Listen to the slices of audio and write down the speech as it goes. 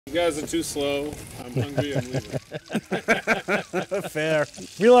You guys are too slow. I'm hungry. I'm leaving. Fair.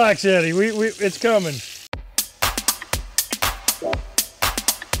 Relax, Eddie. It's coming.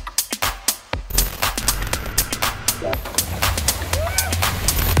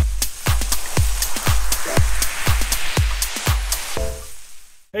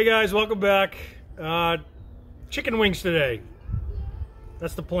 Hey guys, welcome back. Chicken wings today.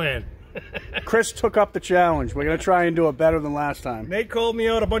 That's the plan. Chris took up the challenge. We're going to try and do it better than last time. Nate called me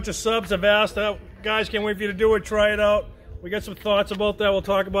out. A bunch of subs have asked, guys, can't wait for you to do it. Try it out. We got some thoughts about that. We'll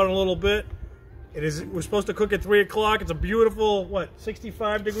talk about it in a little bit. We're supposed to cook at 3 o'clock. It's a beautiful,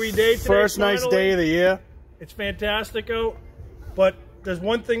 65-degree day today. First nice day of the year. It's fantastic out. But there's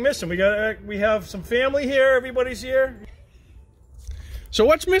one thing missing. We have some family here. Everybody's here. So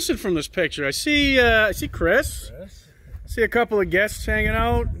what's missing from this picture? I see Chris. I see a couple of guests hanging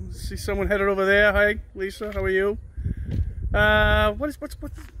out. See someone headed over there. Hi, Lisa. How are you?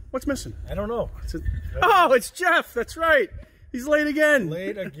 What's missing? I don't know. Oh, it's Jeff. That's right. He's late again.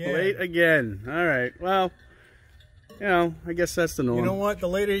 Late again. Late again. All right. Well, I guess that's the norm. You know what? The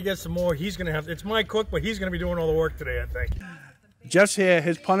later he gets, the more he's going to have. It's my cook, but he's going to be doing all the work today, I think. Jeff's here.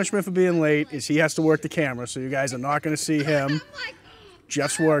 His punishment for being late is he has to work the camera, so you guys are not going to see him.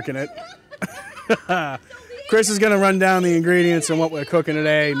 Jeff's working it. Chris is going to run down the ingredients and what we're cooking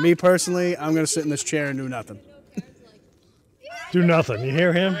today. Me personally, I'm going to sit in this chair and do nothing. Do nothing. You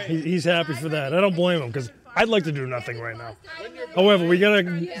hear him? He's happy for that. I don't blame him because I'd like to do nothing right now. However, we got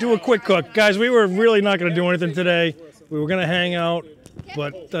to do a quick cook. Guys, we were really not going to do anything today. We were going to hang out,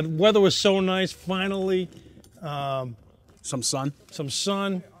 but the weather was so nice finally. Some sun. Some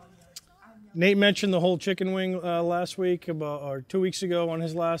sun. Nate mentioned the whole chicken wing last week, or 2 weeks ago on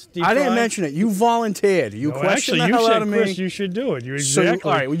his last deep fry. I didn't mention it. You volunteered. You questioned the hell out of me. Chris, you should do it. You exactly. So,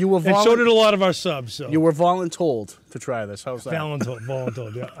 all right, well, you were and so did a lot of our subs. So. You were voluntold to try this. How's that?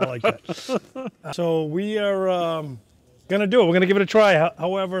 Voluntold. Yeah, I like that. So we are going to do it. We're going to give it a try.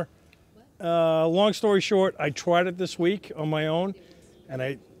 However, long story short, I tried it this week on my own, and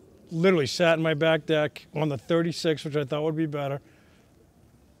I literally sat in my back deck on the 36, which I thought would be better.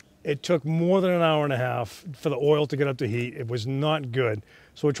 It took more than an hour and a half for the oil to get up to heat. It was not good.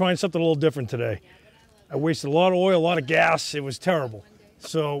 So we're trying something a little different today. I wasted a lot of oil, a lot of gas. It was terrible.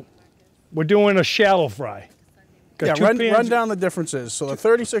 So we're doing a shallow fry. Yeah, run down the differences. So the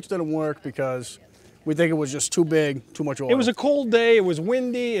 36 didn't work because we think it was just too big, too much oil. It was a cold day. It was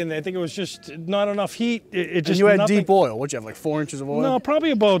windy, and I think it was just not enough heat. It just and you had deep oil. What'd you have, like 4 inches of oil? No, probably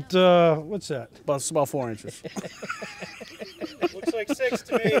about, what's that? About 4 inches. Looks like 6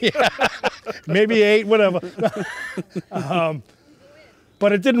 to me. Yeah. Maybe 8, whatever.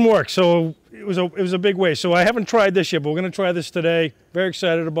 But it didn't work, so it was a big waste. So I haven't tried this yet, but we're going to try this today. Very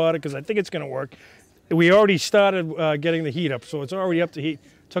excited about it because I think it's going to work. We already started getting the heat up, so it's already up to heat.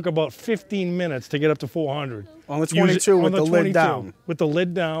 Took about 15 minutes to get up to 400. On the 22 with the lid down. With the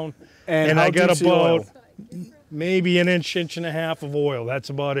lid down. And I got about maybe an inch and a half of oil. That's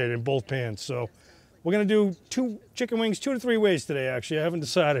about it in both pans. So we're going to do 2 chicken wings 2 to 3 ways today, actually. I haven't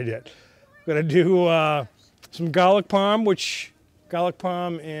decided yet. We're going to do some garlic parm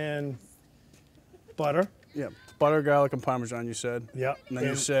and butter. Yeah, butter, garlic, and Parmesan, you said. Yeah. And then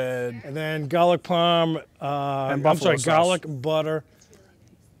you said... And then garlic parm, garlic, butter,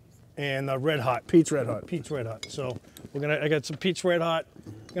 and Red Hot. Pete's Red Hot. Pete's Red Hot. So I got some Pete's Red Hot.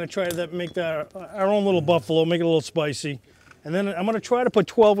 We're going to try to make that our own little buffalo, make it a little spicy. And then I'm going to try to put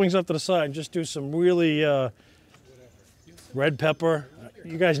 12 wings up to the side and just do some really red pepper.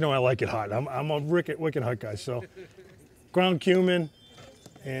 You guys know I like it hot. I'm a wicked hot guy. So ground cumin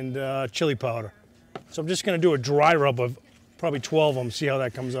and chili powder. So I'm just going to do a dry rub of probably 12 of them, see how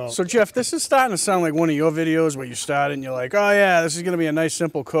that comes out. So Jeff, this is starting to sound like one of your videos where you start and you're like, oh yeah, this is going to be a nice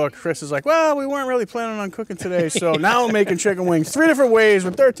simple cook. Chris is like, well, we weren't really planning on cooking today, so now I'm making chicken wings 3 different ways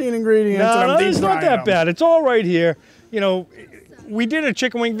with 13 ingredients. No, it's not that bad. It's all right here. You know, we did a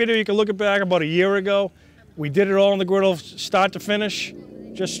chicken wing video. You can look it back about a year ago. We did it all on the griddle, start to finish,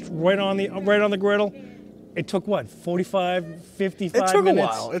 just right on the griddle. It took what, 45, 55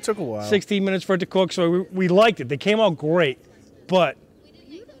 minutes? It took a while. 16 minutes for it to cook, so we liked it. They came out great, but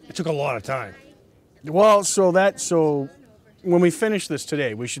it took a lot of time. Well, so when we finish this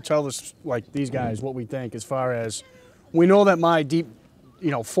today, we should tell this, like these guys, what we think as far as, we know that my deep,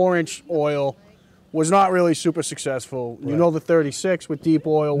 4-inch oil was not really super successful. Right. You know the 36 with deep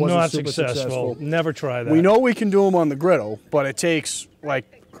oil wasn't super successful. Never try that. We know we can do them on the griddle, but it takes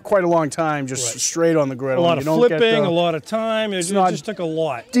quite a long time just straight on the griddle. A lot of flipping, a lot of time. It just took a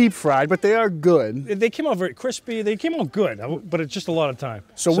lot. Deep fried, but they are good. They came out very crispy. They came out good, but it's just a lot of time.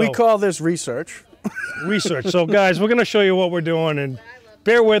 So we call this research. Research. So guys, we're going to show you what we're doing, and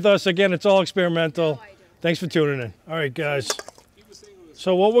bear with us. Again, it's all experimental. Thanks for tuning in. All right, guys.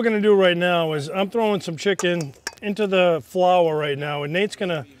 So what we're going to do right now is I'm throwing some chicken into the flour right now, and Nate's going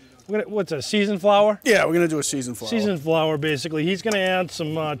to, what's that, seasoned flour? Yeah, we're going to do a seasoned flour. Seasoned flour, basically. He's going to add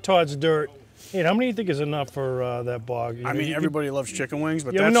some Todd's dirt. Hey, how many do you think is enough for that bog? I mean, everybody loves chicken wings,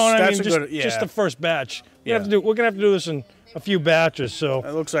 but yeah, that's, no, I that's mean, a just, good, yeah. just the first batch. We're Yeah. going to have to do this in a few batches. So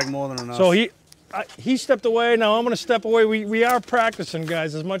That looks like more than enough. So he stepped away. Now I'm going to step away. We are practicing,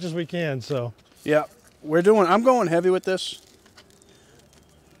 guys, as much as we can. So yeah, I'm going heavy with this.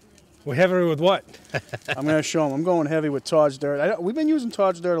 we're heavy with what? I'm going to show them. I'm going heavy with Todd's dirt. We've been using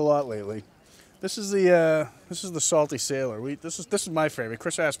Todd's dirt a lot lately. This is the salty sailor. This is my favorite.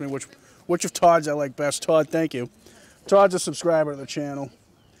 Chris asked me which of Todd's I like best. Todd, thank you. Todd's a subscriber to the channel,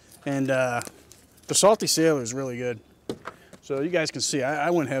 and the salty sailor is really good. So you guys can see I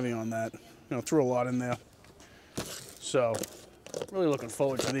went heavy on that. Threw a lot in there. So really looking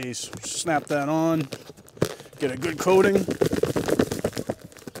forward to these. Snap that on. Get a good coating.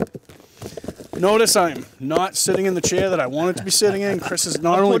 Notice I'm not sitting in the chair that I wanted to be sitting in. Chris is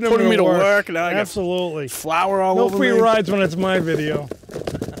not only putting me to work, now I got Absolutely. flour all No over free me. rides when it's my video.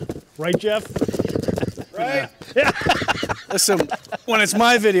 Right, Jeff? Right? Yeah. Listen, when it's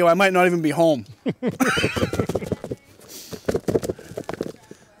my video, I might not even be home.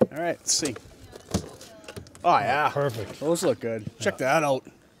 All right, let's see. Oh, yeah. Perfect. Those look good. Check that out.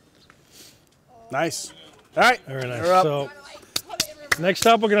 Nice. All right. Very nice. You're up. So next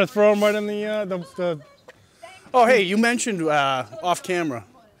up, we're going to throw them right in the Oh, hey, you mentioned off camera,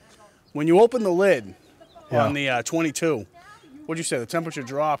 when you open the lid on the 22, what'd you say, the temperature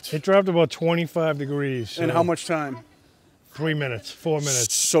dropped? It dropped about 25 degrees. And so how much time? 3 minutes, 4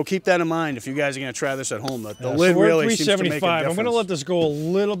 minutes. So keep that in mind if you guys are going to try this at home. The Yeah, lid so we're at really seems to make a 375. difference. I'm going to let this go a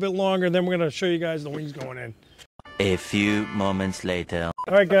little bit longer, then we're going to show you guys the wings going in. A few moments later.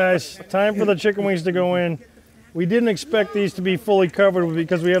 All right, guys, time for the chicken wings to go in. We didn't expect these to be fully covered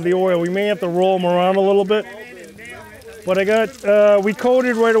because we have the oil. We may have to roll them around a little bit. But we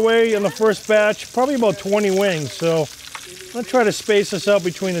coated right away in the first batch, probably about 20 wings. So I'm going to try to space this out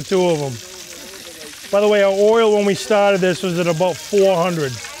between the two of them. By the way, our oil when we started this was at about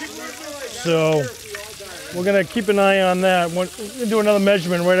 400. So we're going to keep an eye on that. We're going to do another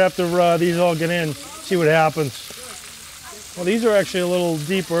measurement right after these all get in, see what happens. Well, these are actually a little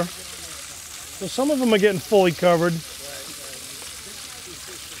deeper. So some of them are getting fully covered.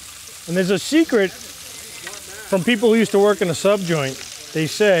 And there's a secret from people who used to work in a sub joint. They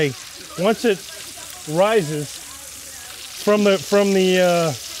say once it rises from the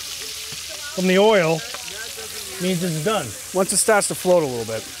oil, means it's done. Once it starts to float a little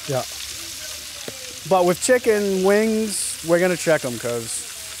bit. Yeah. But with chicken wings, we're gonna check them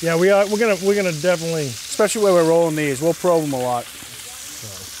because, Yeah, we are. We're gonna definitely. especially where we're rolling these, we'll probe them a lot.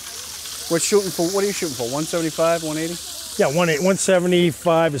 We're shooting for, what are you shooting for? 175, 180? Yeah,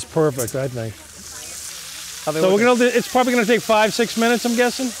 175 is perfect, I think. How they So looking? we're gonna. It's probably gonna take 5-6 minutes, I'm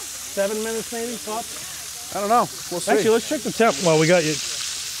guessing. 7 minutes maybe tops. I don't know. We'll see. Actually, let's check the temp. Well, we got you.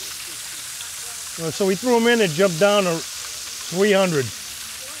 So we threw them in. It jumped down to 300.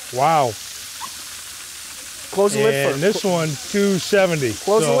 Wow. Close the lid And first. this one 270.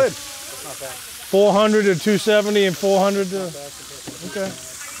 Close the So lid. 400 to 270 and 400 to. Okay.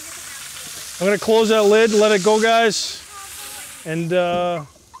 I'm gonna close that lid. Let it go, guys. And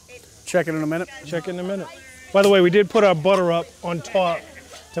Check it in a minute. check in a minute. By the way, we did put our butter up on top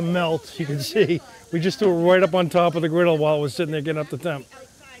to melt. You can see we just threw it right up on top of the griddle while it was sitting there getting up the temp.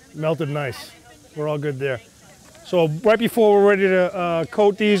 Melted nice. We're all good there. So right before we're ready to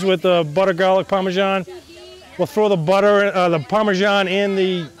coat these with butter, garlic, parmesan, we'll throw the butter, the parmesan, and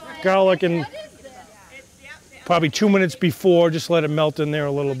the garlic in probably 2 minutes before. Just let it melt in there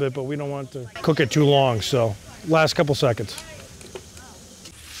a little bit, but we don't want to cook it too long. So last couple seconds.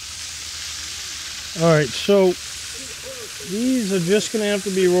 All right, so these are just going to have to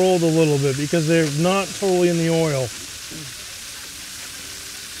be rolled a little bit because they're not totally in the oil.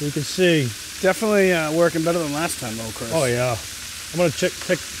 So you can see. Definitely working better than last time, though, Chris. Oh yeah, I'm going to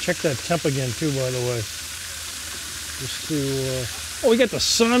check that temp again too. By the way, just to. We got the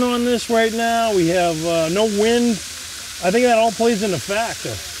sun on this right now. We have no wind. I think that all plays into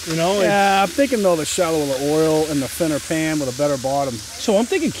factor. You know. Yeah, I'm thinking though the shallower the oil and the thinner pan with a better bottom. So I'm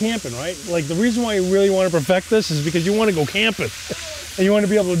thinking camping, right? Like the reason why you really want to perfect this is because you want to go camping, and you want to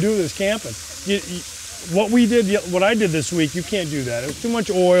be able to do this camping. What I did this week, you can't do that. It was too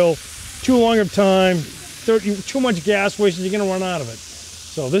much oil, too long of time, too much gas wasted. You're gonna run out of it.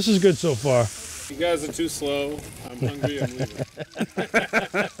 So this is good so far. You guys are too slow. I'm hungry. I'm leaving.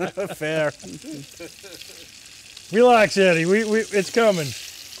 Fair. Relax, Eddie. It's coming.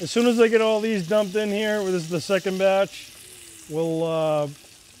 As soon as I get all these dumped in here, this is the second batch, we'll,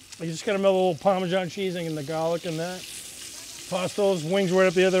 you just gotta melt a little Parmesan cheese and the garlic and that. Toss those wings right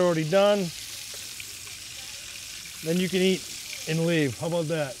up there, they're already done. Then you can eat and leave. How about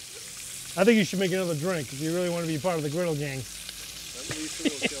that? I think you should make another drink if you really want to be part of the Griddle gang.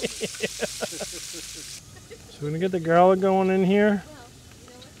 So we're gonna get the garlic going in here.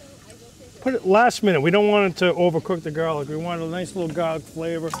 Put it last minute. We don't want it to overcook the garlic. We want a nice little garlic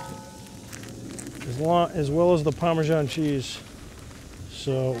flavor, as well as the Parmesan cheese.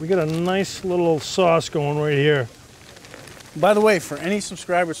 So we got a nice little sauce going right here. By the way, for any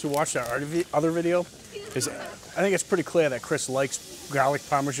subscribers who watched our other video, I think it's pretty clear that Chris likes garlic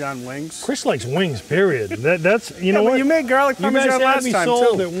Parmesan wings. Chris likes wings, period. That's, you know what? You made garlic Parmesan last time, too. You guys had me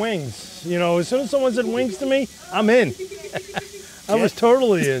sold at wings. You know, as soon as someone said wings to me, I'm in. I was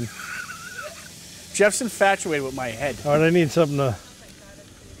totally in. Jeff's infatuated with my head. All right, I need something to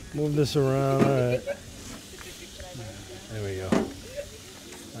move this around. All right. There we go.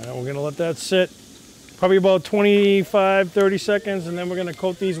 All right, we're going to let that sit probably about 25, 30 seconds, and then we're going to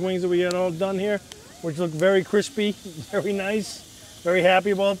coat these wings that we got all done here, which look very crispy, very nice. Very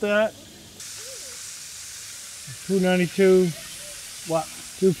happy about that. 292. What?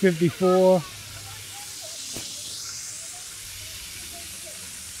 254.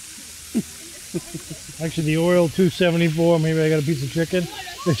 Actually, the oil 274. Maybe I got a piece of chicken.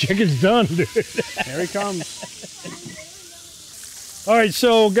 The chicken's done, dude. Here he comes. All right,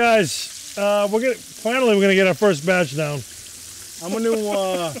 so guys, we're gonna get our first batch down. I'm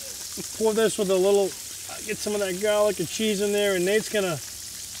gonna pour this with a little. Get some of that garlic and cheese in there, and Nate's gonna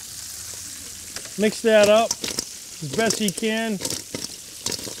mix that up as best he can.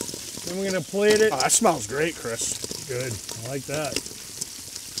 Then we're gonna plate it. Oh, that smells great, Chris. Good, I like that.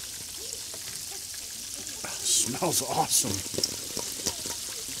 Smells awesome.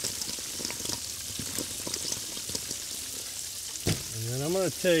 And then I'm gonna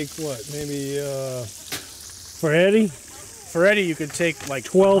take what, maybe for Eddie? For Eddie, you could take like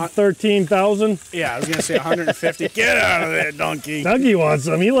 12, 13,000. Yeah, I was gonna say 150. Get out of there, donkey. Donkey wants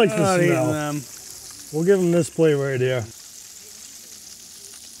some. He likes the Not eating smell. them. We'll give him this plate right here.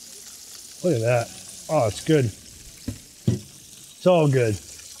 Look at that. Oh, it's good. It's all good.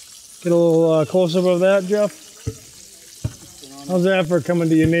 Get a little close-up of that, Jeff. How's that for coming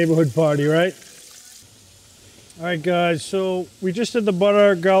to your neighborhood party, right? All right, guys. So we just did the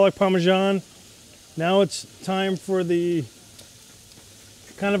butter, garlic, Parmesan. Now it's time for the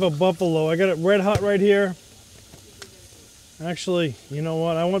kind of a buffalo. I got it red hot right here. Actually, you know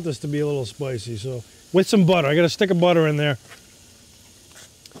what? I want this to be a little spicy, so with some butter. I got a stick of butter in there.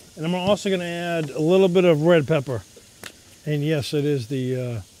 And I'm also going to add a little bit of red pepper. And yes, it is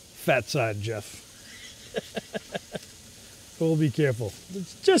the fat side, Jeff. So we'll be careful.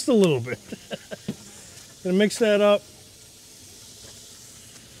 It's just a little bit. Gonna mix that up.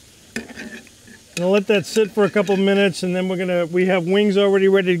 Gonna let that sit for a couple minutes, and then we have wings already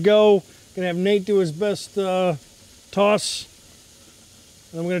ready to go. Gonna have Nate do his best toss,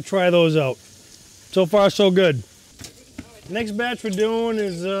 and I'm gonna try those out. So far, so good. Next batch we're doing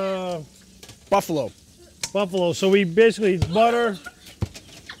is Buffalo. buffalo. So we basically butter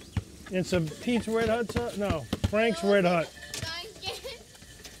and some Pete's Red Hot sauce. No, Frank's Red Hot.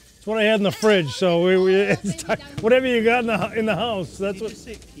 It's what I had in the fridge. So it's whatever you got in the house. That's what. Did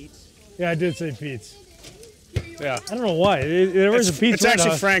you say Pete's? Yeah, I did say Pete's. Yeah. I don't know why. There is a Pete's It's Red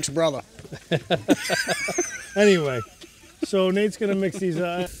actually Hot. Frank's brother. Anyway, so Nate's gonna mix these.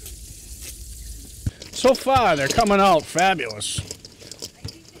 So far, they're coming out fabulous.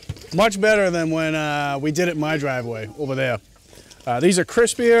 Much better than when we did it in my driveway over there. These are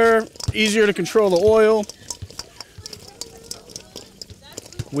crispier, easier to control the oil.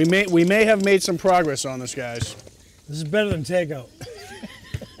 We may have made some progress on this, guys. This is better than takeout.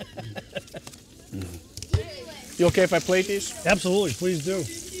 You okay if I plate these? Absolutely, please do.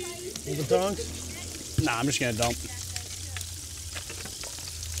 With the tongs? Nah, I'm just gonna dump.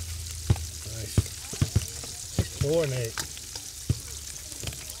 Nice. Poor Nate.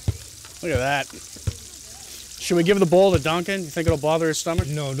 Look at that. Should we give the bowl to Duncan? You think it'll bother his stomach?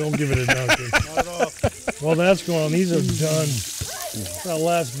 No, don't give it a Duncan. Not at all. Well, that's going. These are done. It's our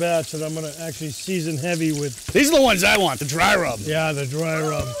last batch that I'm going to actually season heavy with. These are the ones I want, the dry rub. Yeah, the dry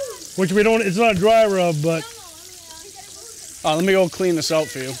rub. Which we don't, it's not dry rub, but Let me go clean this out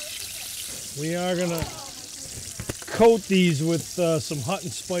for you. we are going to coat these with some hot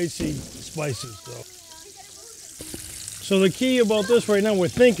and spicy spices. So the key about this right now, we're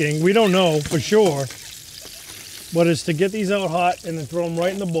thinking, we don't know for sure, But it's to get these out hot and then throw them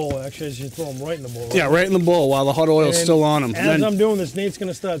right in the bowl. Actually, I should throw them right in the bowl. Right? Yeah, right in the bowl while the hot oil's And still on them. As I'm doing this, Nate's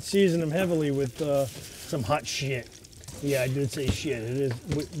gonna start seasoning them heavily with some hot shit. Yeah, I did say shit. It is.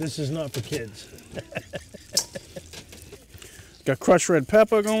 This is not for kids. Got crushed red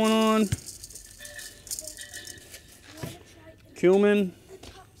pepper going on. Cumin.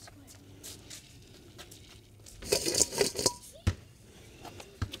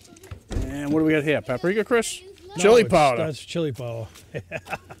 And what do we got here? Paprika, Chris? Chili powder. That's chili powder.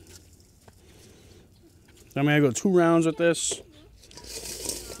 I'm gonna go 2 rounds with this.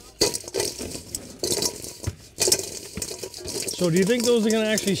 So do you think those are gonna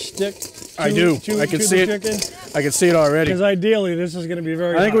actually stick? I do. I can see it. I can see it already. Because ideally, this is gonna be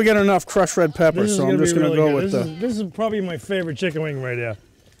very. I think hot. we get enough crushed red pepper, so I'm just gonna go with the. This is probably my favorite chicken wing right here.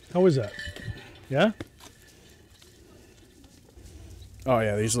 How is that? Yeah. Oh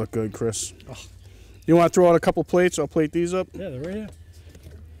yeah, these look good, Chris. Oh. You want to throw out a couple plates? I'll plate these up. Yeah, they're right here.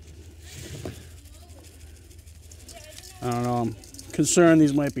 I don't know. I'm concerned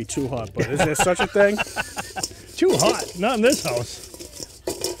these might be too hot, but is there such a thing? Too hot? Not in this house.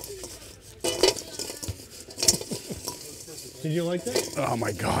 Did you like that? Oh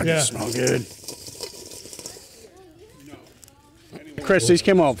my God, Yeah. they smell good. Chris, these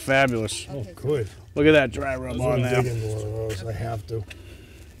came out fabulous. Oh, good. Look at that dry rub on I'm there. digging one of those. I have to.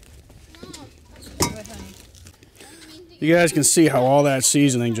 You guys can see how all that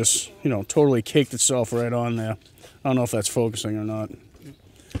seasoning just, totally caked itself right on there. I don't know if that's focusing or not.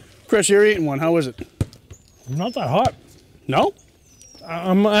 Chris, you're eating one. How is it? Not that hot. No?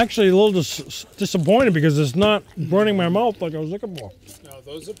 I'm actually a little disappointed because it's not burning my mouth like I was looking for. No,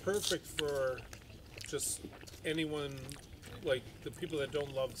 those are perfect for just anyone, like the people that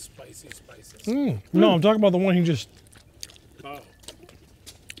don't love spices. No, I'm talking about the one he just Oh.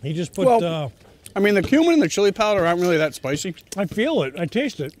 put. Well, I mean, the cumin and the chili powder aren't really that spicy. I feel it. I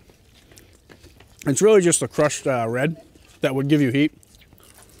taste it. It's really just the crushed red that would give you heat.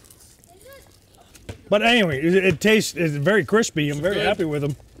 But anyway, it tastes. It's very crispy. I'm very happy with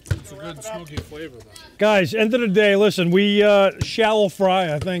them. It's a good smoky flavor, though. Guys, end of the day, listen, we shallow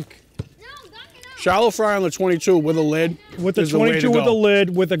fry, I think. Shallow fry on the 22 with a lid. With the is the way 22 to with go. the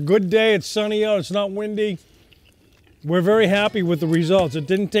lid, with a good day, it's sunny out, it's not windy. We're very happy with the results. It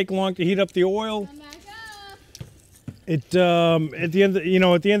didn't take long to heat up the oil. It at the end,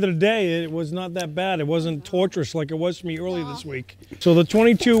 at the end of the day, it was not that bad. It wasn't torturous like it was for me earlier this week. So the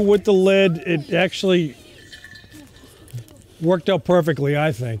 22 with the lid, it actually worked out perfectly,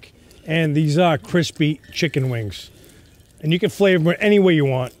 I think. And these are crispy chicken wings, and you can flavor it any way you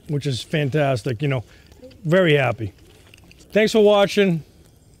want, which is fantastic. Very happy. Thanks for watching.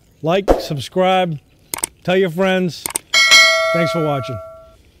 Like, subscribe, tell your friends. Thanks for watching.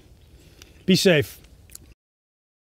 Be safe.